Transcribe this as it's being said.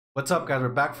What's up, guys? We're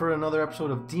back for another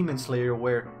episode of Demon Slayer,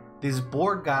 where this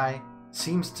board guy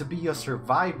seems to be a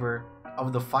survivor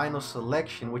of the final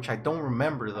selection, which I don't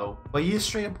remember though. But he is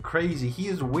straight up crazy. He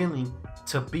is willing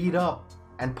to beat up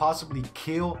and possibly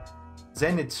kill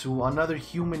Zenitsu, another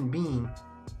human being,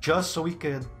 just so he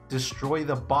could destroy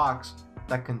the box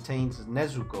that contains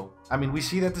Nezuko. I mean, we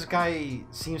see that this guy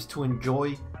seems to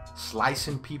enjoy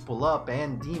slicing people up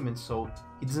and demons, so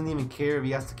he doesn't even care if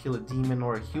he has to kill a demon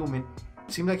or a human.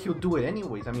 Seems like he'll do it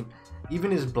anyways. I mean,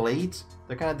 even his blades,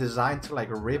 they're kind of designed to like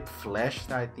rip flesh.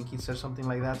 I think he said something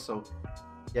like that. So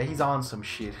yeah, he's on some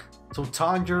shit. So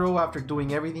Tanjiro, after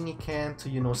doing everything he can to,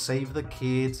 you know, save the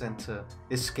kids and to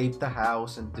escape the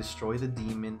house and destroy the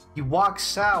demon, he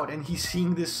walks out and he's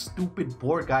seeing this stupid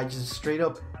board guy just straight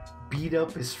up beat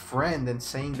up his friend and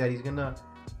saying that he's gonna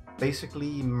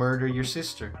basically murder your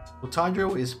sister. So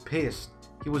Tanjiro is pissed.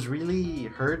 He was really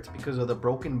hurt because of the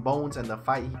broken bones and the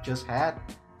fight he just had.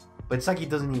 But it's like he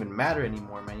doesn't even matter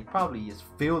anymore, man. He probably is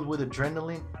filled with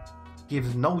adrenaline,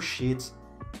 gives no shits.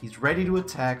 He's ready to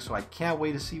attack, so I can't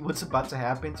wait to see what's about to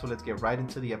happen. So let's get right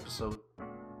into the episode.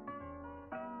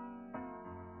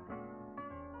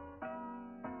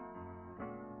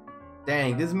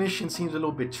 Dang, this mission seems a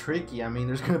little bit tricky. I mean,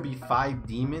 there's gonna be 5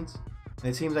 demons. And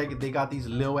it seems like they got these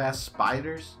little ass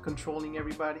spiders controlling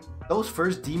everybody. Those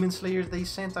first demon slayers they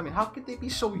sent, I mean, how could they be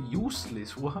so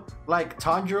useless? What? Like,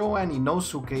 Tanjiro and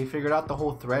Inosuke figured out the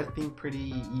whole thread thing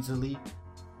pretty easily.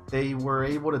 They were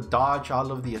able to dodge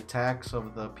all of the attacks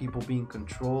of the people being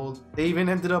controlled. They even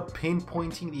ended up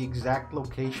pinpointing the exact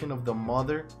location of the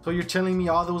mother. So you're telling me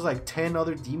all those like 10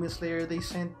 other demon slayers they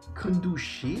sent couldn't do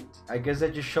shit? I guess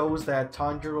that just shows that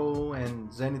Tanjiro and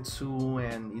Zenitsu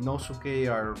and Inosuke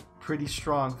are pretty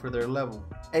strong for their level.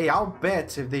 Hey, I'll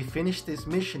bet if they finish this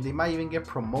mission, they might even get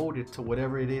promoted to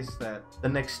whatever it is that the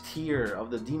next tier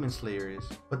of the demon slayer is.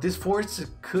 But this forest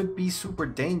could be super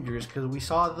dangerous because we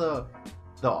saw the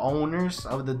owners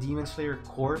of the Demon Slayer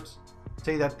corpse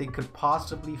say that they could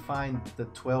possibly find the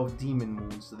 12 demon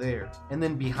moons there. And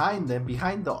then behind them,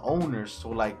 behind the owners, so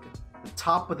like the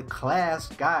top of the class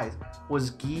guys,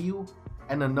 was Giyu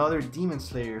and another Demon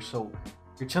Slayer. So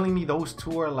you're telling me those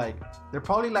two are like, they're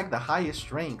probably like the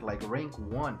highest rank, like rank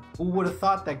 1. Who would have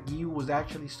thought that Giyu was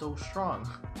actually so strong?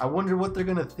 I wonder what they're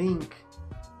gonna think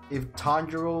if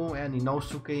Tanjiro and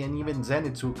Inosuke and even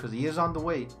Zenitsu, because he is on the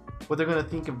way, what they're gonna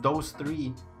think if those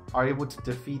 3 are able to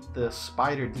defeat the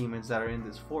spider demons that are in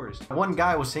this forest. One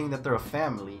guy was saying that they're a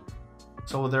family.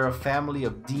 So they're a family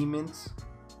of demons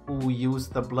who use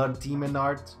the blood demon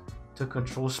art to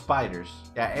control spiders.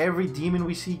 Yeah, every demon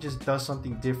we see just does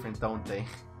something different, don't they?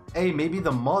 Hey, maybe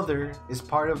the mother is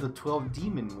part of the 12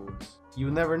 demon moons. You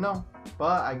never know.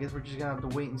 But I guess we're just gonna have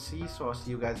to wait and see. So I'll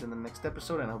see you guys in the next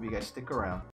episode, and I hope you guys stick around.